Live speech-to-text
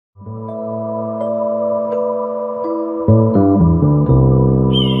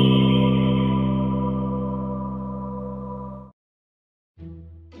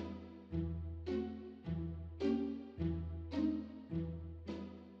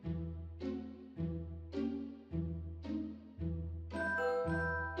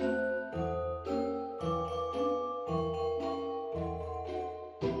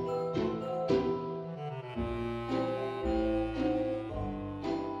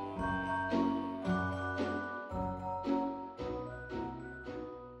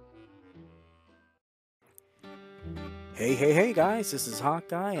Hey guys, this is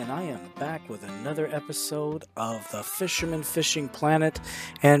Hawkeye, and I am back with another episode of the Fisherman Fishing Planet,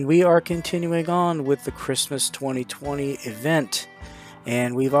 and we are continuing on with the Christmas 2020 event.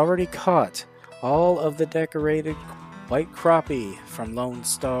 And we've already caught all of the decorated white crappie from Lone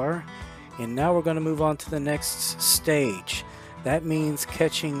Star, and now we're going to move on to the next stage. That means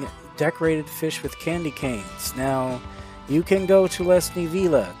catching decorated fish with candy canes. Now, you can go to Lesney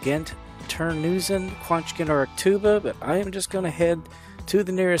Vila, Ghent, Terneuzen, Quanchkin, or Aktuba, but I am just going to head to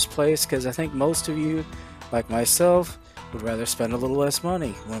the nearest place because I think most of you, like myself, would rather spend a little less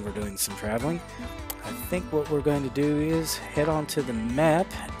money when we're doing some traveling. I think what we're going to do is head onto the map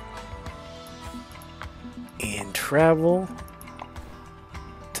and travel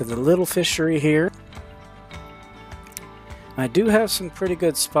to the little fishery here. I do have some pretty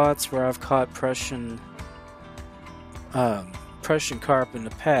good spots where I've caught Prussian Carp in the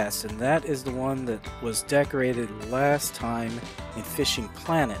past, and that is the one that was decorated last time in Fishing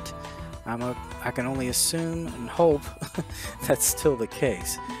Planet. I can only assume and hope that's still the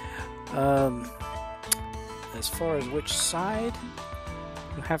case. As far as which side,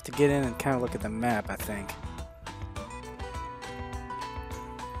 you'll have to get in and kind of look at the map, I think.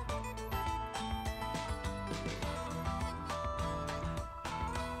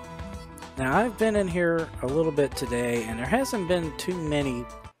 Now, I've been in here a little bit today, and there hasn't been too many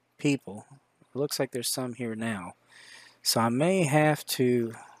people. It looks like there's some here now. So I may have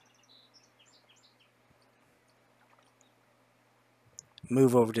to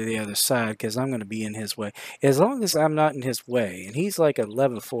move over to the other side because I'm going to be in his way. As long as I'm not in his way, and he's like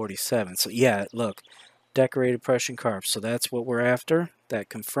 1147. So yeah, look, decorated Prussian Carp. So that's what we're after. That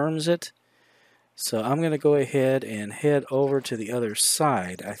confirms it. So I'm going to go ahead and head over to the other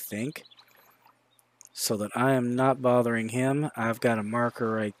side, I think, so that I am not bothering him. I've got a marker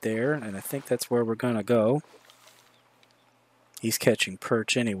right there, and I think that's where we're going to go. He's catching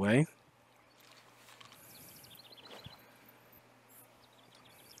perch anyway.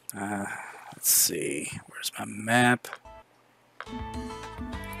 Let's see, where's my map?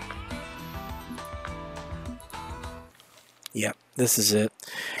 Yep, this is it.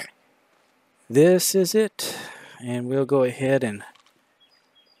 This is it, and we'll go ahead and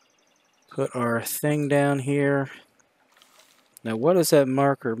put our thing down here. Now, what is that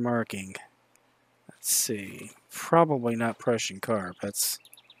marker marking? Let's see. Probably not Prussian Carp. That's,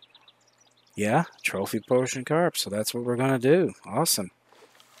 yeah, trophy Prussian Carp. So that's what we're going to do. Awesome.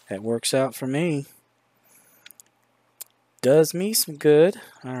 That works out for me. Does me some good.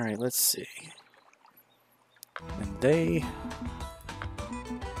 All right, let's see. And they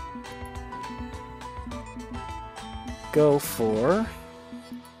go for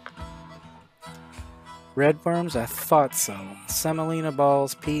red worms. I thought so. Semolina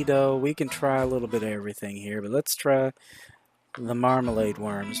balls, pedo. We can try a little bit of everything here, but let's try the marmalade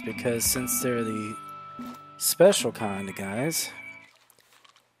worms because since they're the special kind of guys.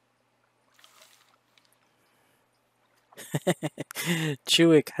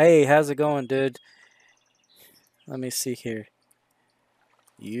 Chewick, hey, how's it going, dude? Let me see here.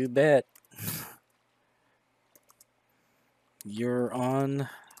 You bet. You're on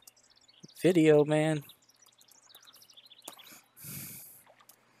video, man.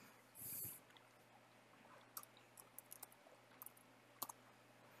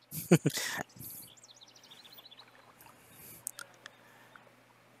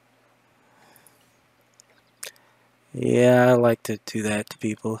 Yeah, I like to do that to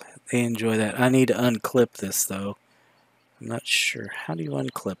people. They enjoy that. I need to unclip this, though. I'm not sure. How do you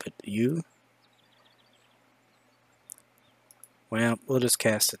unclip it? You? Well, we'll just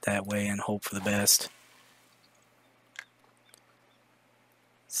cast it that way and hope for the best.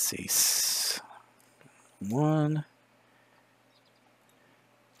 Let's see. One.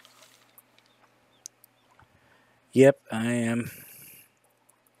 Yep, I am.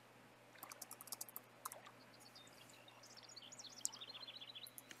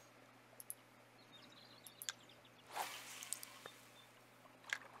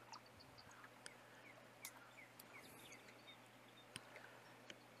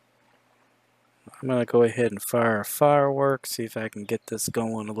 I'm going to go ahead and fire a firework, see if I can get this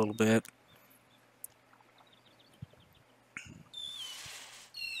going a little bit.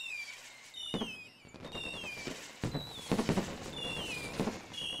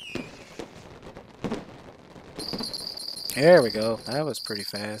 There we go. That was pretty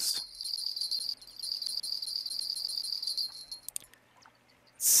fast.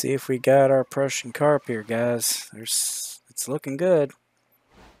 Let's see if we got our Prussian Carp here, guys. It's looking good.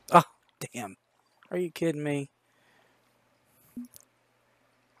 Oh, damn. Are you kidding me?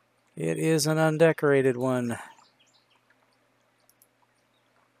 It is an undecorated one.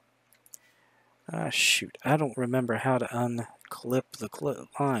 Ah, shoot. I don't remember how to unclip the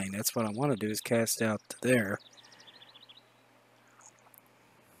line. That's what I want to do, is cast out to there.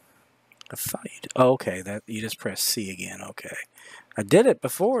 I thought you did. Oh, okay, that you just press C again. Okay. I did it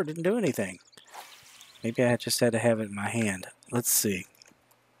before. It didn't do anything. Maybe I just had to have it in my hand. Let's see.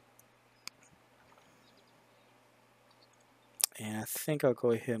 And I think I'll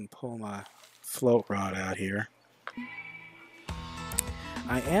go ahead and pull my float rod out here.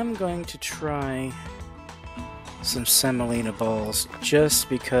 I am going to try some semolina balls just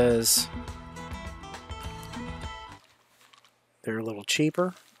because they're a little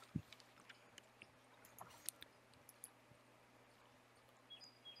cheaper.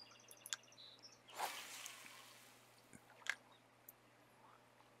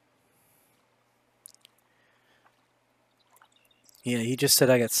 Yeah, he just said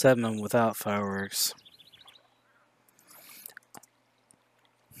I got 7 of them without fireworks.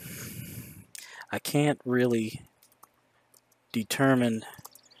 I can't really determine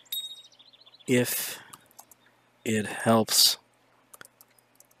if it helps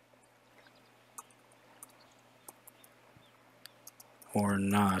or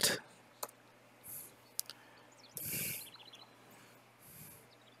not.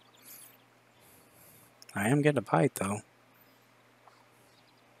 I am getting a bite though.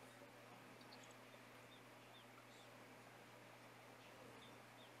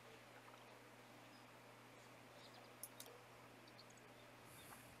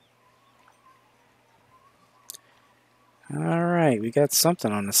 Alright, we got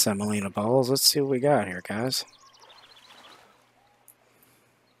something on the semolina balls. Let's see what we got here, guys.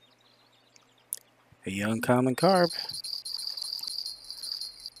 A young common carp.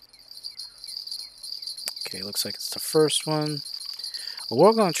 Okay, looks like it's the first one. Well,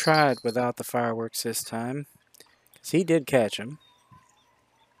 we're going to try it without the fireworks this time, because he did catch him.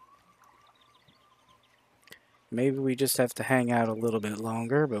 Maybe we just have to hang out a little bit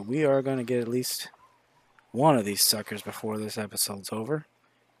longer, but we are going to get at least one of these suckers before this episode's over.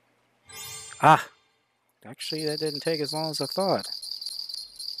 Ah! Actually, that didn't take as long as I thought.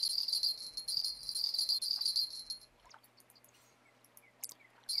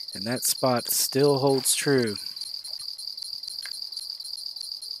 And that spot still holds true.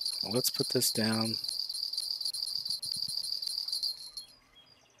 Well, let's put this down.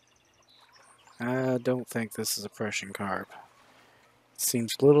 I don't think this is a Prussian carp. It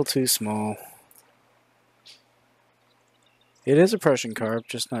seems a little too small. It is a Prussian carp,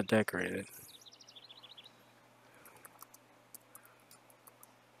 just not decorated.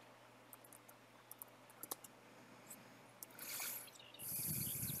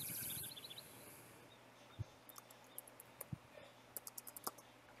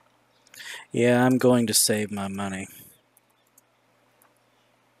 Yeah, I'm going to save my money.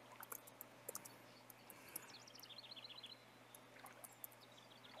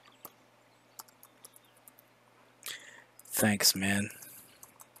 Thanks, man.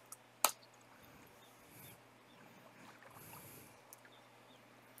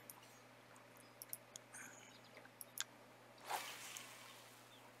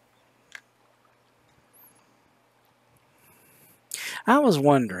 I was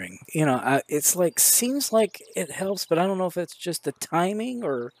wondering, you know, it's like, seems like it helps, but I don't know if it's just the timing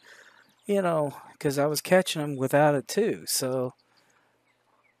or, you know, because I was catching them without it too. So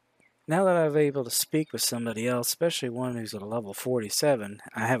now that I've able to speak with somebody else, especially one who's at a level 47,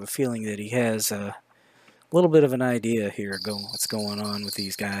 I have a feeling that he has a little bit of an idea here what's going on with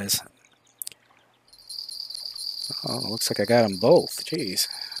these guys. Oh, looks like I got them both. Jeez,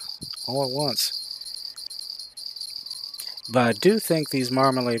 all at once. But I do think these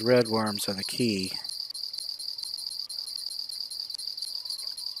marmalade redworms are the key.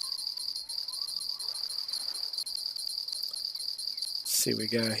 Let's see what we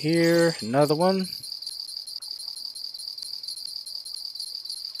got here. Another one.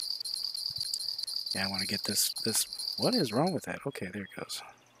 Yeah, I want to get this. What is wrong with that? Okay, there it goes.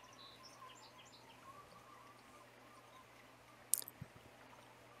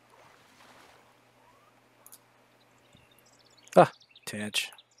 Ah, tinge.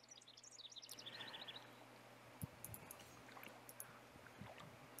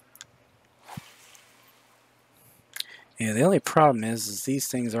 Yeah, the only problem is these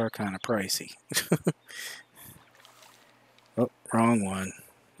things are kind of pricey. Oh, wrong one.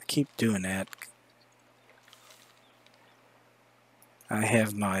 I keep doing that. I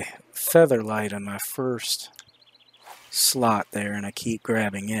have my feather light on my first slot there, and I keep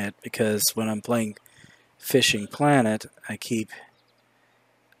grabbing it because when I'm playing Fishing Planet, I keep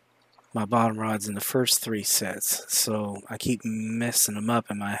my bottom rods in the first 3 sets, so I keep messing them up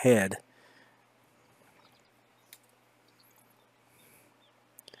in my head.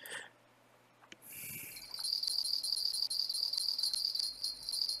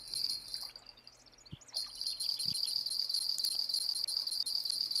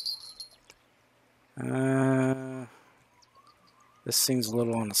 This seems a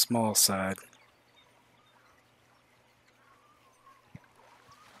little on the small side.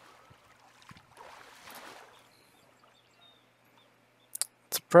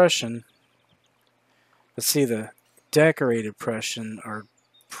 It's a Prussian. But see, the decorated Prussian are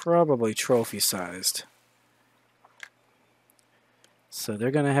probably trophy sized. So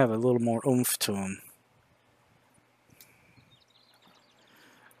they're going to have a little more oomph to them.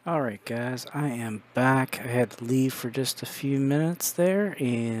 Alright guys, I am back. I had to leave for just a few minutes there,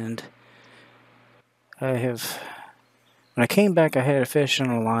 and when I came back I had a fish on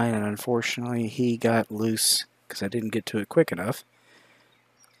a line, and unfortunately he got loose because I didn't get to it quick enough.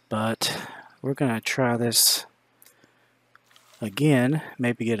 But we're going to try this again,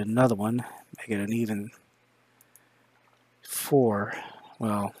 maybe get another one, make it an even 4,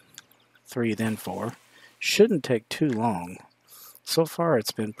 well, 3 then 4. Shouldn't take too long. So far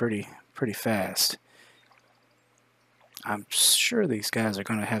it's been pretty fast. I'm sure these guys are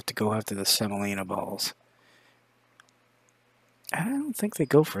going to have to go after the semolina balls. I don't think they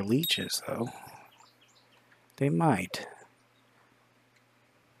go for leeches though. They might.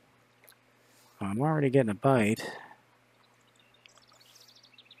 I'm already getting a bite.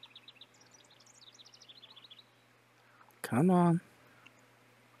 Come on.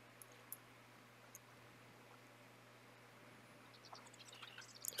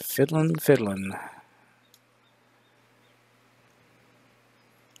 Fiddlin'.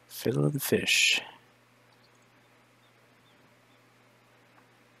 Fiddlin' fish.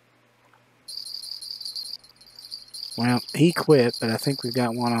 Well, he quit, but I think we've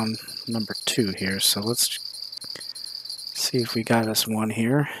got one on number 2 here, so let's see if we got us one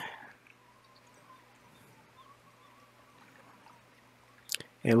here.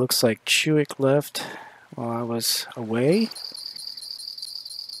 It looks like Chewick left while I was away.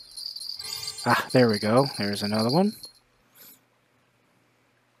 Ah, there we go. There's another one.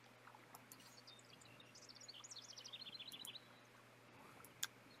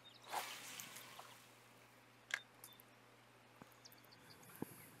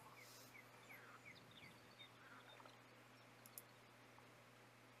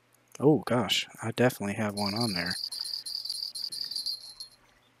 Oh gosh, I definitely have one on there.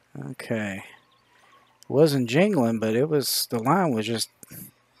 Okay. It wasn't jingling, but the line was just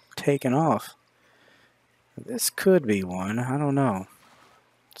taking off. This could be one. I don't know.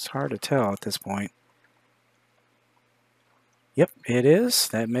 It's hard to tell at this point. Yep, it is.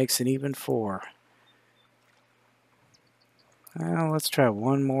 That makes it even 4. Well, let's try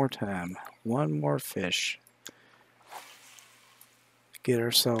one more time. One more fish. Get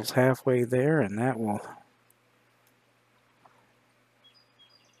ourselves halfway there, and that will...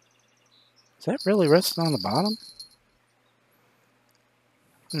 Is that really resting on the bottom?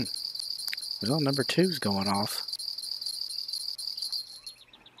 Well, number 2's going off.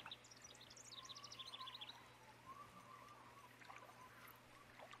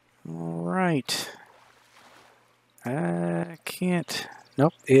 Alright. I can't...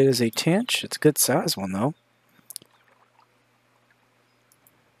 Nope, it is a tench. It's a good size one, though.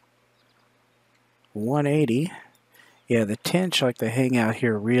 180. Yeah, the tench like to hang out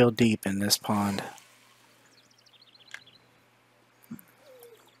here real deep in this pond.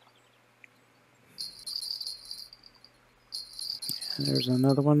 And there's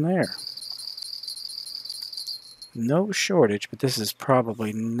another one there. No shortage, but this is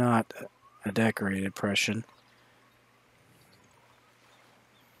probably not a decorated Prussian.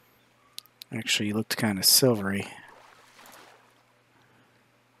 Actually, he looked kind of silvery.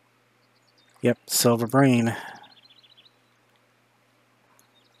 Yep, silver brain.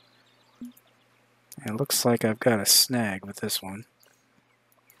 It looks like I've got a snag with this one.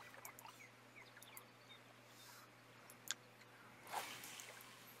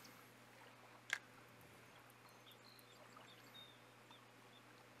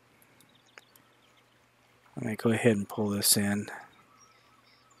 Let me go ahead and pull this in.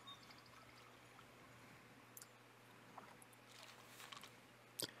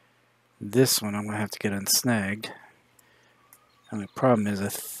 This one I'm going to have to get unsnagged. And the problem is I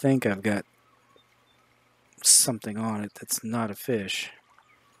think I've got something on it that's not a fish.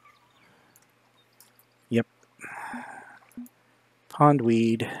 Yep.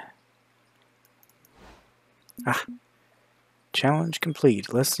 Pondweed. Ah. Challenge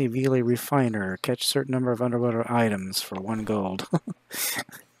complete. Leslie Veely Refiner. Catch a certain number of underwater items for 1 gold.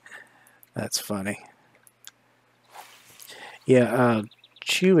 That's funny. Yeah,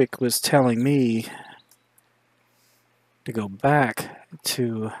 Chewick was telling me to go back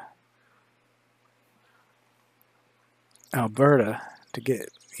to Alberta to get...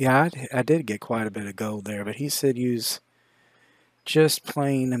 Yeah, I did get quite a bit of gold there, but he said use just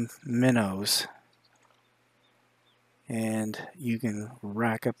plain minnows. And you can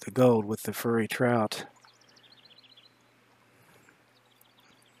rack up the gold with the furry trout.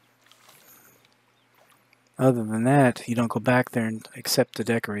 Other than that, you don't go back there and except to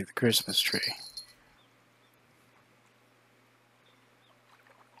decorate the Christmas tree.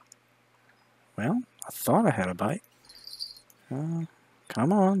 Well, I thought I had a bite. Come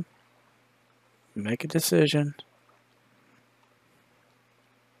on. Make a decision.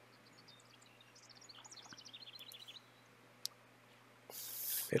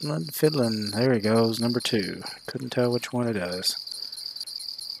 Fiddling, fiddling. There he goes, number 2. Couldn't tell which one it is.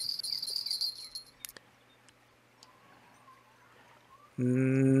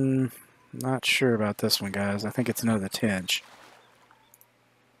 Not sure about this one, guys. I think it's another tinge.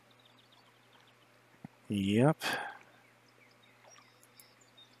 Yep.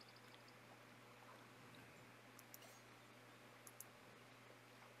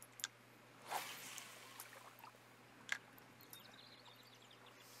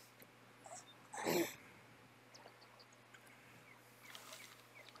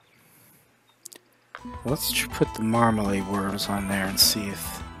 Let's put the marmalade worms on there and see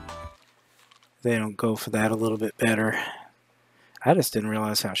if they don't go for that a little bit better. I just didn't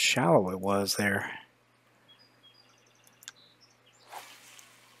realize how shallow it was there.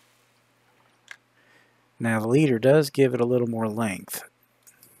 Now the leader does give it a little more length.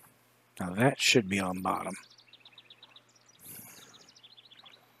 Now that should be on bottom.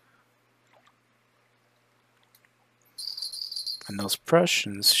 And those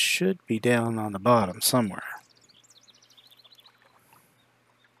Prussians should be down on the bottom somewhere.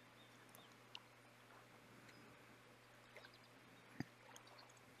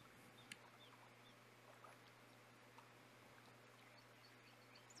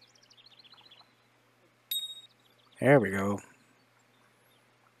 There we go.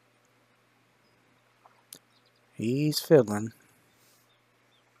 He's fiddling.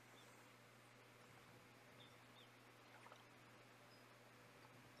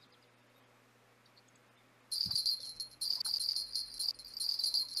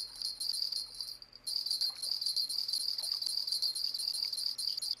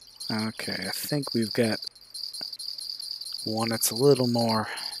 Okay, I think we've got one that's a little more.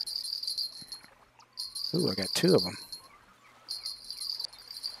 Ooh, I got 2 of them.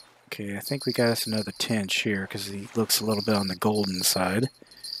 Okay, I think we got us another tinge here because he looks a little bit on the golden side.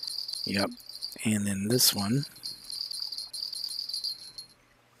 Yep. And then this one.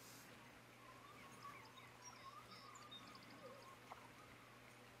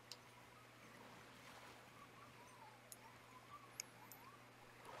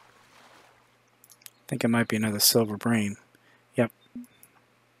 I think it might be another silver brain. Yep.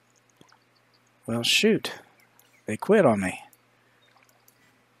 Well, shoot. They quit on me.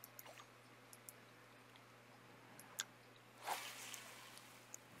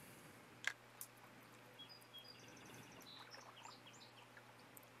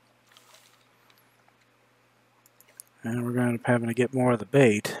 And we're going to end up having to get more of the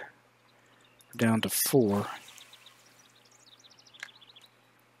bait. We're down to 4.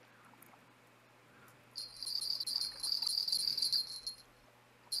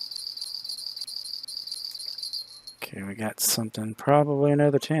 Okay, we got something, probably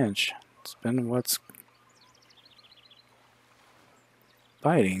another tinge. It's been what's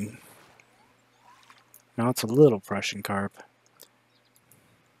biting. Now it's a little Prussian carp.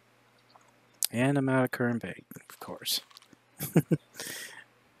 And I'm out of current bait, of course.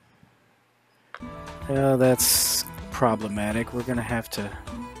 Well, that's problematic. We're going to have to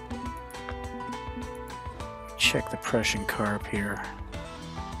check the Prussian carp here.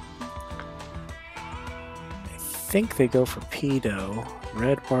 I think they go for pedo,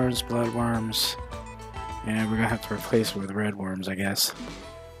 red worms, blood worms, and we're going to have to replace it with red worms, I guess.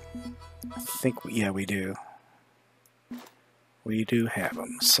 I think, yeah, we do. We do have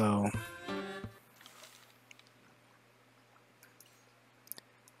them, so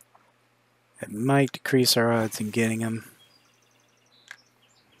it might decrease our odds in getting them.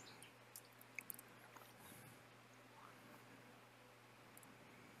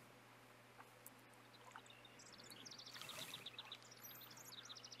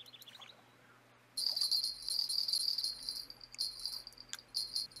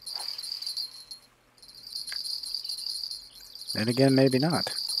 Then again, maybe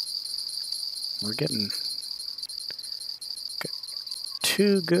not. We're getting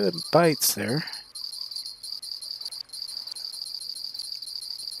 2 good bites there.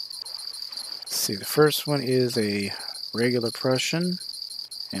 Let's see, the first one is a regular Prussian,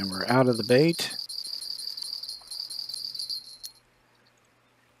 and we're out of the bait.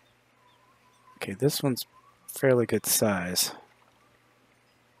 Okay, this one's fairly good size.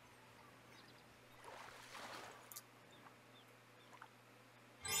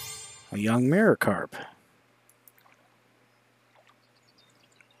 A young mirror carp.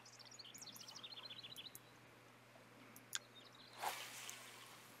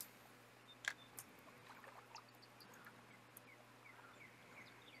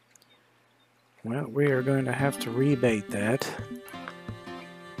 Well, we are going to have to rebait that.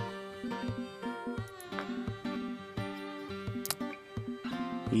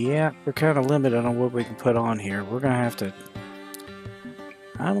 Yeah, we're kind of limited on what we can put on here. We're going to have to...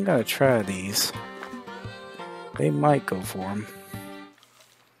 I'm going to try these. They might go for them.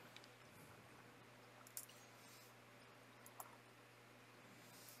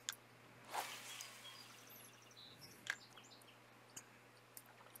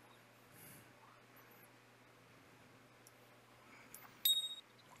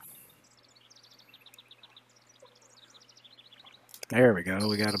 There we go.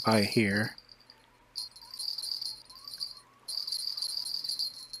 We got a bite here.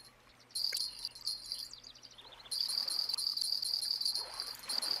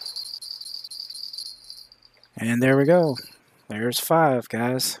 And there we go. There's 5,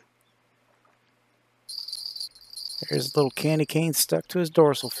 guys. There's a little candy cane stuck to his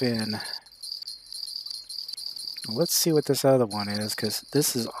dorsal fin. Let's see what this other one is, because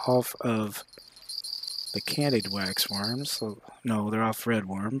this is off of the candied wax worms. So, no, they're off red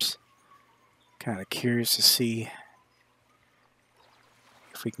worms. Kind of curious to see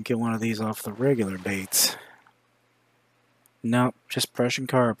if we can get one of these off the regular baits. Nope, just Prussian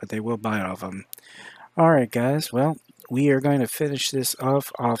carp, but they will bite off them. Alright guys, well, we are going to finish this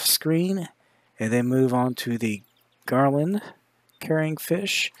off screen and then move on to the garland carrying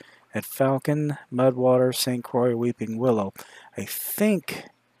fish at Falcon, Mudwater, St. Croix, Weeping Willow. I think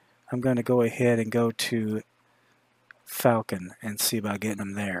I'm going to go ahead and go to Falcon and see about getting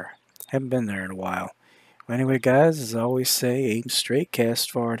them there. Haven't been there in a while. Well, anyway guys, as I always say, aim straight, cast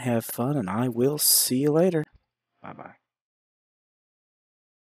far, and have fun, and I will see you later. Bye-bye.